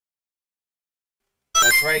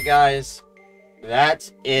That's right, guys.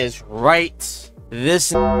 That is right.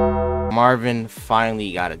 This Marvin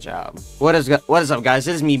finally got a job. What is up, guys?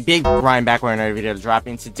 It is me, Big Ryan, back with another video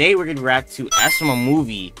dropping. Today we're gonna react to SML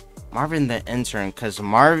Movie, Marvin the Intern, because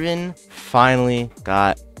Marvin finally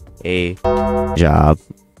got a job.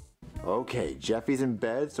 Okay, Jeffy's in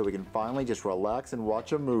bed, so we can finally just relax and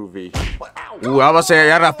watch a movie. Ooh, I was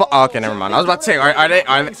about to say, okay, never mind. I was about to say,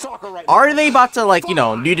 are they about to, like, you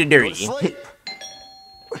know, do the dirty?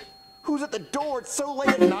 Who's at the door? It's so late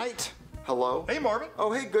at night. Hello? Hey, Marvin.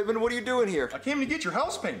 Oh, hey, Goodman, what are you doing here? I came to get your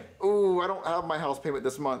house payment. Ooh, I don't have my house payment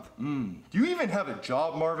this month. Do you even have a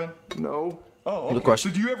job, Marvin? No. Oh, okay. Good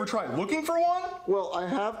question. So do you ever try looking for one? Well, I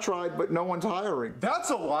have tried, but no one's hiring. That's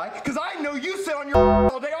a lie, because I know you sit on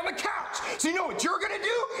your all day on the couch. So you know what you're going to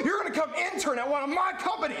do? You're going to come intern at one of my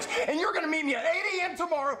companies, and you're going to meet me at 8 a.m.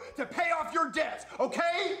 tomorrow to pay off your debts,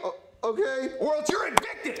 okay? Okay. Or else you're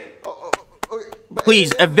evicted. Okay.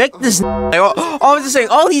 Please evict this. I was just saying,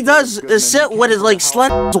 all he does is sit with his like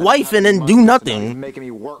slut wife and then do nothing. He's making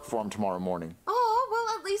me work for him tomorrow morning. Oh,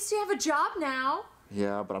 well, at least you have a job now.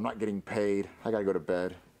 Yeah, but I'm not getting paid. I gotta go to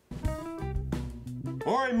bed.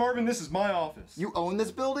 All right, Marvin, this is my office. You own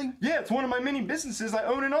this building? Yeah, it's one of my many businesses I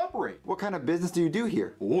own and operate. What kind of business do you do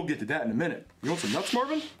here? Well, we'll get to that in a minute. You want some nuts,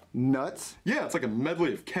 Marvin? Nuts? Yeah, it's like a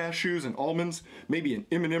medley of cashews and almonds, maybe an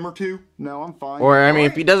M&M or two. No, I'm fine. Or, I mean,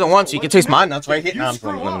 if he doesn't want to, you can taste my nuts right here. No,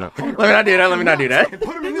 let me not do that. Let me not do that.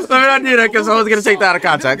 Let me not do that, because I was going to take that out of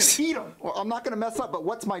context. Well, I'm not gonna mess up, but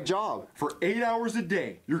what's my job? For 8 hours a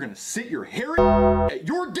day, you're gonna sit your hairy at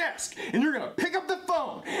your desk, and you're gonna pick up the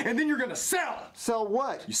phone, and then you're gonna sell. Sell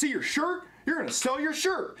what? You see your shirt? You're gonna sell your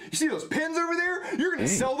shirt. You see those pins over there? You're gonna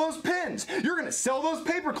sell those pins. You're gonna sell those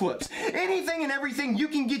paper clips. Anything and everything you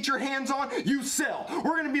can get your hands on, you sell.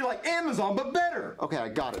 We're gonna be like Amazon, but better. Okay, I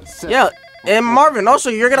got it. Sell. Yeah, and Marvin,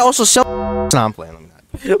 also, you're going to also sell. No, I'm playing.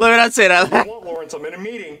 Let me not say that. Well, Lawrence, I'm in a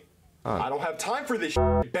meeting. I don't have time for this.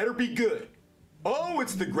 It better be good. Oh,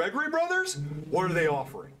 it's the Gregory brothers? What are they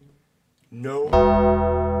offering? No.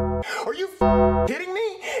 Are you kidding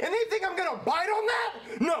me? And they think I'm gonna bite on that?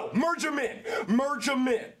 No, merge them in. Merge them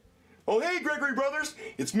in. Oh, hey, Gregory brothers.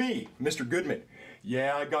 It's me, Mr. Goodman.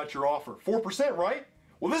 Yeah, I got your offer. 4%, right?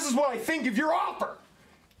 Well, this is what I think of your offer.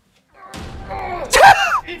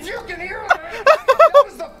 If you can hear that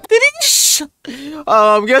was the Did he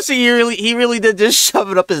I'm guessing he really did just shove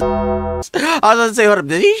it up his. I was gonna say, hold up,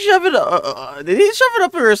 did he shove it? Did he shove it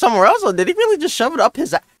up here somewhere else, or did he really just shove it up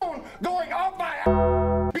his? going up my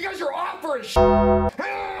because your offer is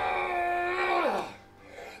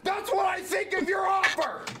That's what I think of your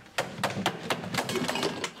offer.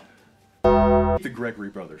 The Gregory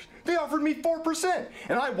brothers. They offered me 4%,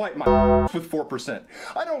 and I wiped my with 4%.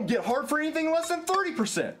 I don't get hard for anything less than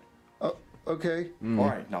 30%. Okay. All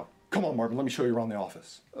right, now come on, Marvin. Let me show you around the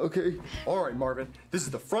office. Okay. All right, Marvin. This is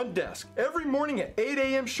the front desk. Every morning at 8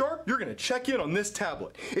 a.m. sharp, you're gonna check in on this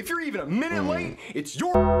tablet. If you're even a minute late, it's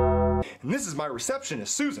your. And this is my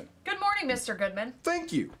receptionist, Susan. Good morning, Mr. Goodman.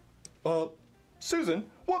 Thank you. Susan,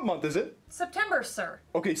 what month is it? September, sir.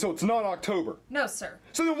 Okay, so it's not October. No, sir.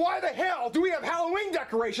 So then why the hell do we have Halloween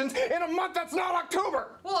decorations in a month that's not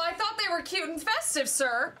October? Well, I thought they were cute and festive,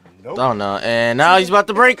 sir. Nope. Oh no, and now he's about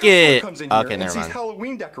to break it. Comes in here Okay, and never sees mind.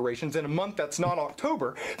 Halloween decorations in a month that's not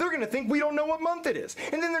October. They're gonna think we don't know what month it is,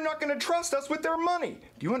 and then they're not gonna trust us with their money.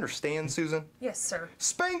 Do you understand, Susan? Yes, sir.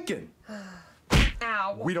 Spanking.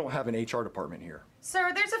 Ow. We don't have an HR department here.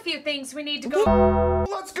 Sir, there's a few things we need to go.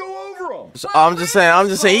 Let's go over them. So, I'm just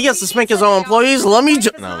saying, he gets to spank his own employees. Let me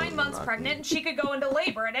just. Is 9 months pregnant, and she could go into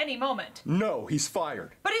labor at any moment. No, he's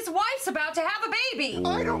fired. But his wife's about to have a baby.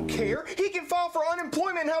 I don't care. He can file for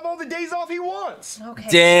unemployment and have all the days off he wants. Okay.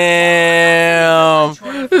 Damn.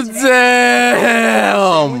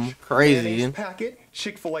 Damn. Crazy. Mayonnaise packet,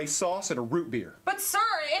 Chick-fil-A sauce, and a root beer. But sir,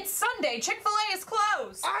 it's Sunday. Chick-fil-A is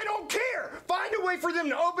closed. I don't care. Find a way for them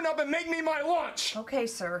to open up and make me my lunch. Okay,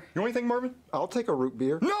 sir. You want anything, Marvin? I'll take a root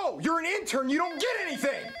beer. No, you're an intern. You don't get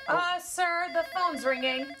anything. Sir, the phone's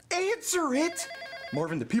ringing. Answer it.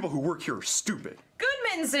 Marvin, the people who work here are stupid.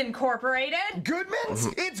 Goodman's Incorporated. Goodman's?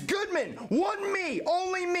 It's Goodman. One me,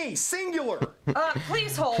 only me, singular.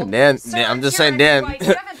 Please hold. Dan, Sir, I'm just your saying, Dan. ex-wife,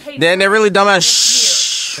 you haven't paid Dan, they're for really it dumbass.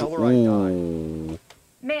 this Tell her I died. Ooh. year.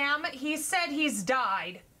 Ma'am, he said he's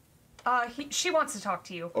died. She wants to talk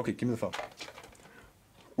to you. Okay, give me the phone.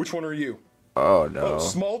 Which one are you? Oh no. Oh,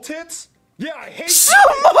 small tits? Yeah, I hate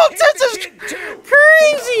Small tits is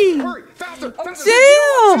crazy. Hurry, faster, faster.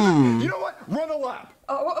 Damn. You know what? Run a lap.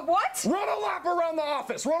 What? Run a lap around the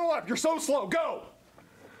office. Run a lap. You're so slow. Go.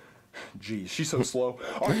 Geez, she's so slow.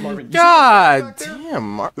 All right, Marvin. You see God those back there?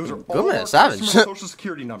 damn, Those are all Goodman our is savage. customer social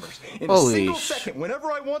security numbers. In a Holy single second,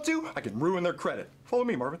 whenever I want to, I can ruin their credit. Follow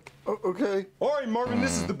me, Marvin. Okay. All right, Marvin,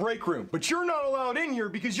 this is the break room, but you're not allowed in here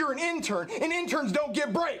because you're an intern, and interns don't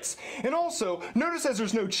get breaks. And also, notice as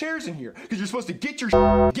there's no chairs in here because you're supposed to get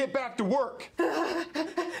your get back to work.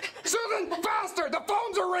 Susan, faster! The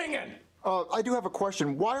phones are ringing! I do have a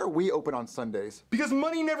question. Why are we open on Sundays? Because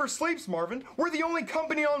money never sleeps, Marvin. We're the only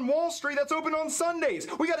company on Wall Street that's open on Sundays.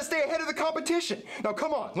 We gotta stay ahead of the competition. Now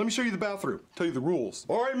come on, let me show you the bathroom. Tell you the rules.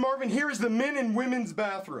 All right, Marvin, here's the men and women's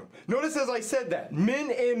bathroom. Notice as I said that,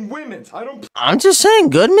 men and women's. I'm just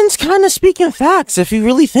saying, Goodman's kind of speaking facts if you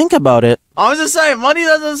really think about it. I was just saying, money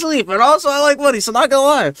doesn't sleep, and also I like money, so not gonna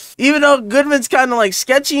lie. Even though Goodman's kind of like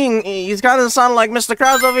sketchy, and he's kind of sounding like Mr.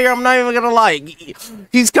 Krabs over here, I'm not even gonna lie.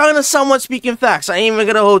 He's kind of somewhat speaking facts. I ain't even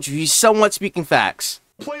gonna hold you. He's somewhat speaking facts.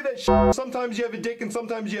 Play that shit. Sometimes you have a dick and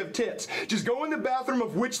sometimes you have tits. Just go in the bathroom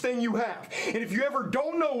of which thing you have. And if you ever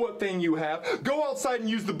don't know what thing you have, go outside and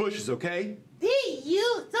use the bushes, okay? Hey,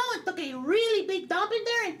 you! Someone took a really big dump in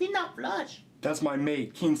there and did not flush. That's my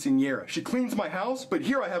maid, Quinceañera. She cleans my house, but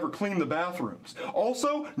here I have her clean the bathrooms.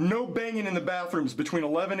 Also, no banging in the bathrooms between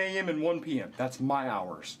 11 a.m. and 1 p.m. That's my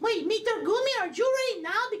hours. Wait, Mr. Goodman, are you ready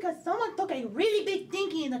now? Because someone took a really big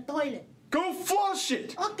dinky in the toilet. Go flush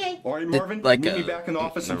it! Okay. All right, Marvin, like, meet me back in the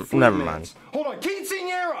office in 40 never minutes. Hold on,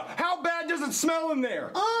 Quinceañera! How bad does it smell in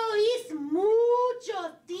there? Oh, it's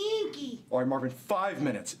mucho dinky. All right, Marvin, 5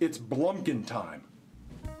 minutes. It's Blumpkin time.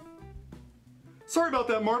 Sorry about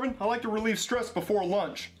that, Marvin. I like to relieve stress before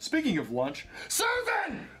lunch. Speaking of lunch,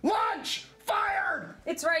 Susan! Lunch! Fired!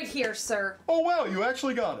 It's right here, sir. Oh, wow, you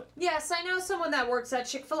actually got it. Yes, I know someone that works at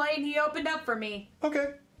Chick-fil-A and he opened up for me.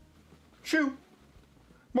 Okay. Shoo.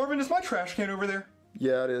 Marvin, is my trash can over there?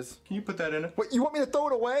 Yeah, it is. Can you put that in it? What, you want me to throw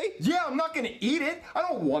it away? Yeah, I'm not gonna eat it. I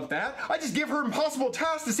don't want that. I just give her impossible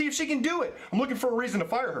tasks to see if she can do it. I'm looking for a reason to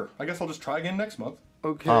fire her. I guess I'll just try again next month.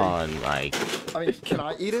 Okay. Oh, like. I mean, can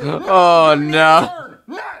I eat it? Oh, no.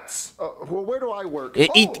 Nuts! Well, where do I work? Eat,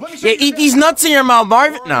 let me show you eat the these desk. nuts in your mouth,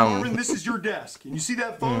 Marvin. All right, No. Marvin, this is your desk. And you see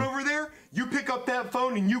that phone over there? You pick up that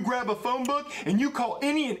phone and you grab a phone book and you call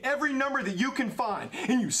any and every number that you can find.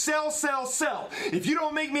 And you sell, sell, sell. If you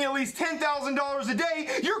don't make me at least $10,000 a day,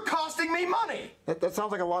 you're costing me money. That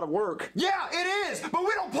sounds like a lot of work. Yeah, it is. But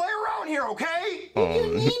we don't play around here, okay? If you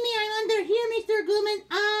need me, I'm under here, Mr. Goodman.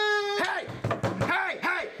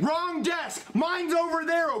 Hey, wrong desk. Mine's over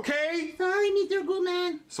there, okay? Sorry, Mr.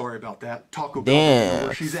 Goodman. Sorry about that. Taco Bell Damn. doesn't know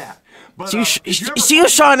where she's at. But, She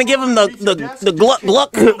was trying to give him the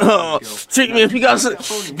gluck treatment. If you guys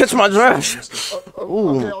catch my drift.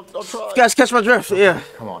 Okay, I'll try. You guys catch my drift, yeah.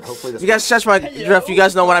 Come on, hopefully this. You guys catch my drift. You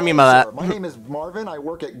guys know what I mean by that. My name is Marvin. I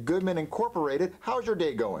work at Goodman Incorporated. How's your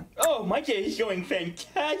day going? Oh, my day is going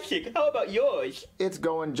fantastic. How about yours? It's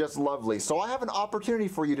going just lovely. So I have an opportunity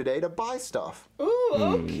for you today to buy stuff. Ooh,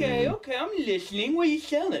 okay, I'm listening. What are you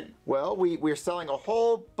selling? Well, we're selling a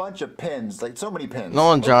whole bunch of pins, like so many pins.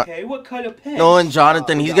 Okay, what kind of pen? Nolan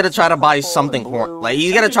Jonathan, he's gonna try to buy something horny. Like,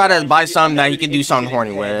 he's gonna try to buy something that he can do something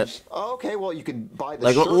horny with. Okay, well, you can buy the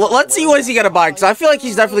Like, shirt. let's see what is he gonna buy, because I feel like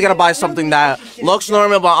he's definitely gonna buy something that looks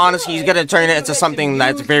normal, but honestly, he's gonna turn it into something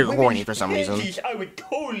that's very horny for some reason. Panties I would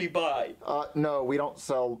totally buy. No, we don't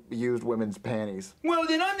sell used women's panties. Well,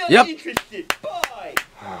 then I'm not Yep. interested. Bye.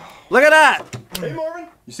 Look at that! Hey, Marvin,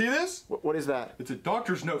 you see this? What is that? It's a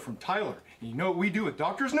doctor's note from Tyler. And you know what we do with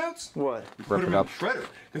doctor's notes? What? We put Rip them it in up. the shredder,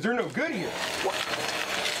 because they're no good here.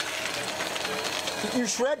 You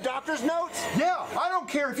shred doctor's notes? Yeah, I don't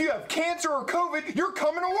care if you have cancer or COVID, you're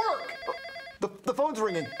coming to work. The phone's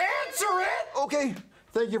ringing. Answer it! Okay.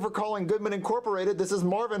 Thank you for calling Goodman Incorporated. This is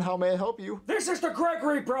Marvin. How may I help you? This is the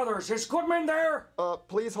Gregory brothers. Is Goodman there?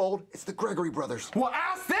 Please hold. It's the Gregory brothers. Well,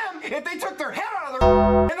 ask them if they took their head out of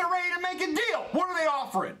their and they're ready to make a deal. What are they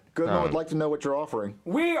offering? Goodman would like to know what you're offering.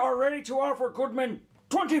 We are ready to offer Goodman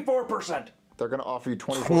 24%. They're going to offer you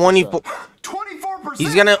 24%. 24. 24%?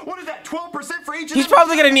 He's gonna- What is that, 12% for each of He's them?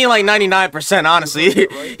 probably gonna need like 99%, honestly.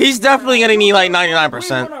 He's definitely gonna need like We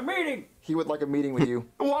 99%. want a meeting. He would like a meeting with you.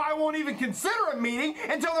 Well, I won't even consider a meeting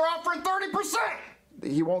until they're offering 30%.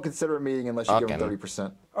 He won't consider a meeting unless you give him Okay.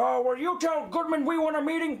 30%. Well, you tell Goodman we want a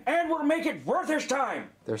meeting, and we'll make it worth his time.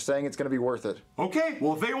 They're saying it's going to be worth it. Okay,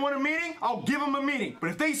 well, if they want a meeting, I'll give them a meeting.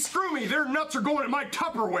 But if they screw me, their nuts are going in my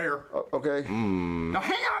Tupperware. Okay. Now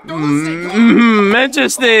hang up, don't listen.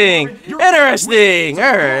 Interesting. Interesting.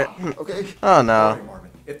 Alright. Okay. Oh no. Marvin,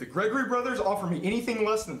 If the Gregory brothers offer me anything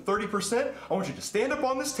less than 30%, I want you to stand up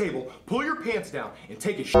on this table, pull your pants down, and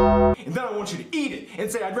take a and then I want you to eat it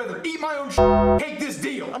and say, I'd rather eat my own take this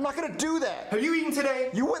deal. I'm not gonna do that. Have you eaten today?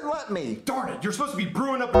 You wouldn't let me. Darn it, you're supposed to be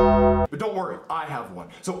brewing up but don't worry, I have one.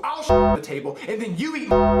 So I'll the table, and then you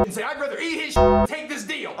eat and say, I'd rather eat his take this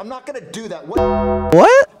deal. I'm not gonna do that. What?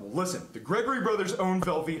 What? Listen, the Gregory brothers own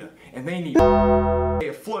Velveeta, and they need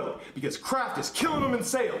afloat because Kraft is killing them in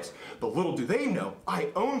sales. But little do they know, I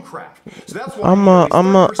own Kraft. So that's why I'm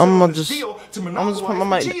gonna just put my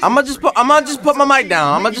mic. I'm gonna just put my mic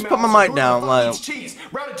down. I'm gonna just put my mic down. Like, cheese,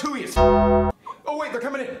 ratatouille is. Oh wait, they're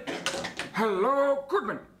coming in. Hello,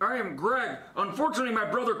 Goodman. I am Greg. Unfortunately, my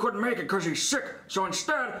brother couldn't make it because he's sick. So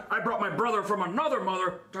instead, I brought my brother from another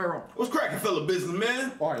mother, Tyrone. What's cracking, fellow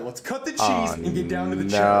businessman? All right, let's cut the cheese and get down to the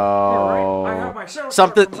no. All right, I have my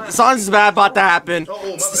Something's bad about to happen.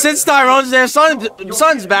 Since Tyrone's there,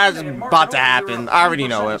 something's bad is about to happen. I already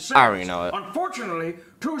know it. Unfortunately,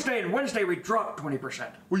 Tuesday and Wednesday we dropped 20%.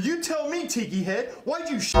 Well, you tell me, Tiki Head. Why'd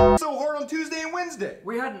you so hard on Tuesday and Wednesday?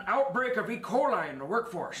 We had an outbreak of E. coli in the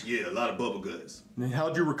workforce. Yeah, a lot of bubble guts. And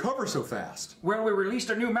how'd you recover so fast? Well, we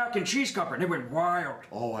released a new mac and cheese cup and it went wild.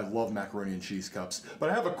 Oh, I love macaroni and cheese cups.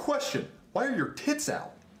 But I have a question. Why are your tits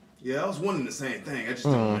out? Yeah, I was wondering the same thing. I just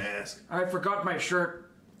didn't want to ask. I forgot my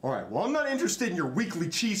shirt. All right, well, I'm not interested in your weekly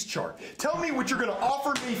cheese chart. Tell me what you're going to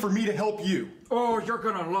offer me for me to help you. Oh, you're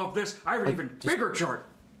gonna love this. I have an even bigger chart.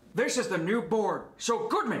 This is the new board. So,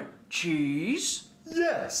 Goodman, cheese?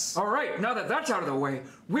 Yes. All right, now that that's out of the way,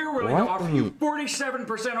 we're willing to offer you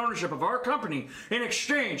 47% ownership of our company in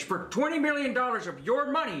exchange for $20 million of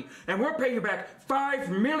your money, and we'll pay you back $5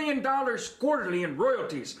 million quarterly in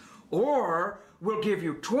royalties. Or we'll give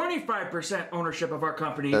you 25% ownership of our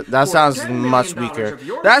company. That sounds much weaker.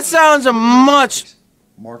 That sounds a much...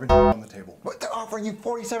 Marvin, on the table. But they're offering you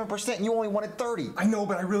 47% and you only wanted 30. I know,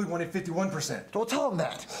 but I really wanted 51%. Don't tell them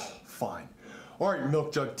that. Fine. All right,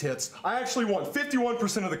 milk jug tits. I actually want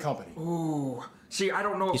 51% of the company. Ooh. See, I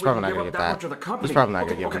don't know if He's we probably can not give gonna up get that that. much of the company. He's probably not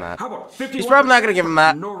gonna give him that. How about 51%? He's probably not gonna give him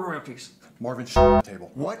that. No royalties. Marvin, the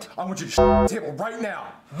table. What? I want you to the table right now.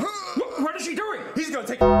 What is he doing? He's gonna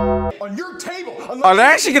take on your table. Are they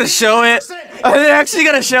actually gonna show it? Are they actually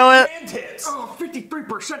gonna show it? Oh,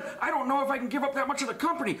 53%. I don't know if I can give up that much of the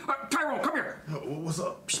company. Tyrone, come here. What's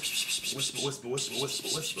up? Whisper. All right,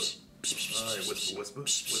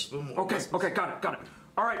 whisper. Okay, got it.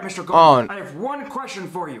 All right, Mr. Goldman, I have one question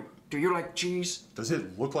for you. Do you like cheese? Does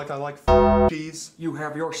it look like I like cheese? You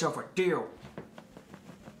have yourself a deal.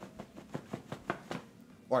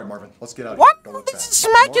 All right, Marvin, let's get out of What? here. Don't look back.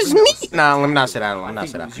 Smack his meat. No, let me not say that. Let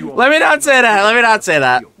me not say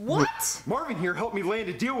that. What? Marvin here helped me land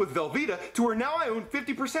a deal with Velveeta to where now I own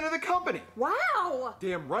 50% of the company. Wow.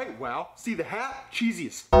 Damn right, wow. See the hat? Cheesy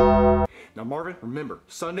as Now, Marvin, remember,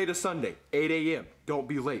 Sunday to Sunday, 8 a.m. Don't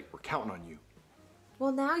be late. We're counting on you.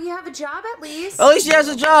 Well, now you have a job at least. At least he has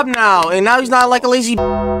a job now, and now he's not like a lazy.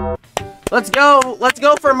 Let's go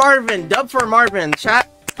for Marvin. Dub for Marvin. Chat,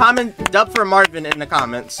 comment, dub for Marvin in the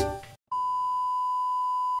comments.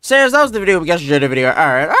 So that was the video. We guys enjoyed the video. All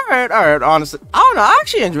right. Honestly, I don't know.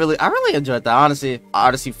 I really enjoyed that. Honestly,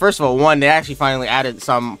 first of all, they actually finally added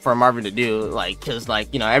some for Marvin to do. Like, cause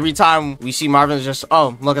like, you know, every time we see Marvin, it's just,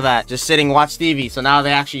 oh, look at that, just sitting watch TV. So now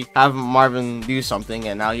they actually have Marvin do something,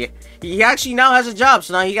 and now he actually now has a job.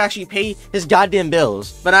 So now he can actually pay his goddamn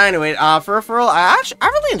bills. But anyway, for real, I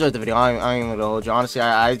really enjoyed the video. I ain't gonna hold you. Honestly,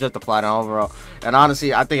 I enjoyed the plot overall. And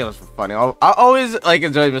honestly, I think it was funny. I always like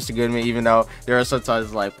enjoyed Mr. Goodman, even though there are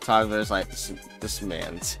sometimes like times where it's like this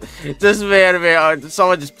man,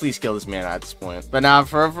 someone just please kill this man at this point. But now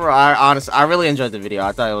I really enjoyed the video.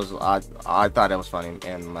 I thought it was funny,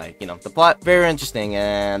 and like, you know, the plot very interesting.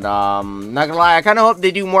 And not gonna lie, I kind of hope they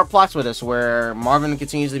do more plots with this, where Marvin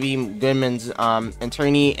continues to be Goodman's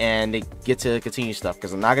attorney and they get to continue stuff.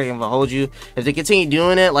 Because I'm not gonna hold you, if they continue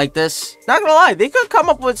doing it like this, not gonna lie, they could come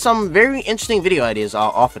up with some very interesting video ideas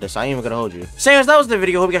off of this. I ain't even gonna hold you. So anyways, that was the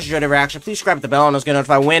video. Hope you guys enjoyed the reaction. Please subscribe to the bell and it's gonna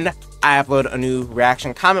notify when I upload a new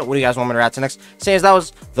reaction. Comment what do you guys want me to react to next. Saying that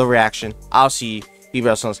was the reaction. I'll see you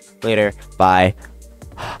guys later. Bye.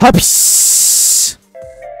 Peace.